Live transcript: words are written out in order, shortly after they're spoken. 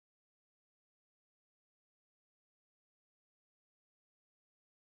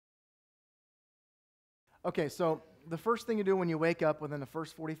Okay, so the first thing you do when you wake up within the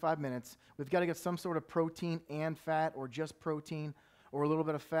first 45 minutes, we've got to get some sort of protein and fat, or just protein or a little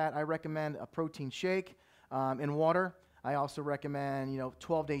bit of fat. I recommend a protein shake in water. I also recommend,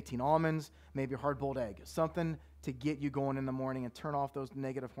 12 to 18 almonds, maybe a hard-boiled egg, something to get you going in the morning and turn off those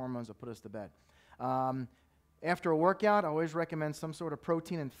negative hormones that put us to bed. After a workout, I always recommend some sort of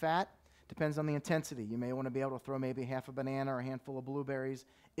protein and fat. Depends on the intensity. You may want to be able to throw maybe half a banana or a handful of blueberries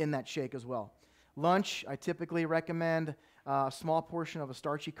in that shake as well. Lunch, I typically recommend a small portion of a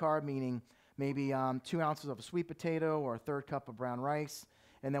starchy carb, meaning maybe 2 ounces of a sweet potato or a third cup of brown rice.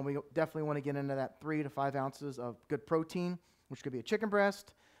 And then we definitely want to get into that 3 to 5 ounces of good protein, which could be a chicken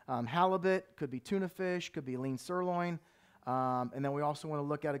breast, halibut, could be tuna fish, could be lean sirloin. And then we also want to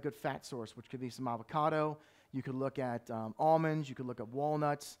look at a good fat source, which could be some avocado. You could look at almonds. You could look at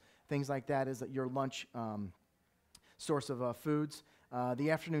walnuts. Things like that is your lunch source of foods.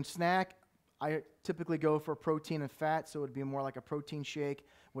 The afternoon snack, I typically go for protein and fat, so it would be more like a protein shake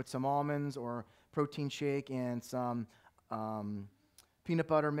with some almonds, or protein shake and some peanut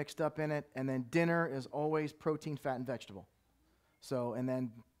butter mixed up in it. And then dinner is always protein, fat, and vegetable. So, and then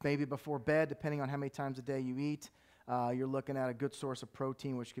maybe before bed, depending on how many times a day you eat, you're looking at a good source of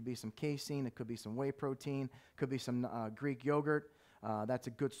protein, which could be some casein, it could be some whey protein, could be some Greek yogurt. That's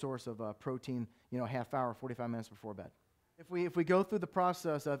a good source of protein, half hour, 45 minutes before bed. If we go through the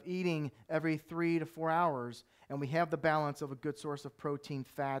process of eating every 3 to 4 hours, and we have the balance of a good source of protein,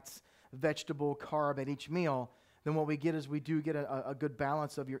 fats, vegetable, carb at each meal, then what we get is we do get a good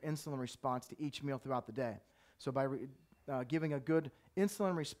balance of your insulin response to each meal throughout the day. So by giving a good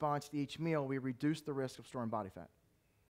insulin response to each meal, we reduce the risk of storing body fat.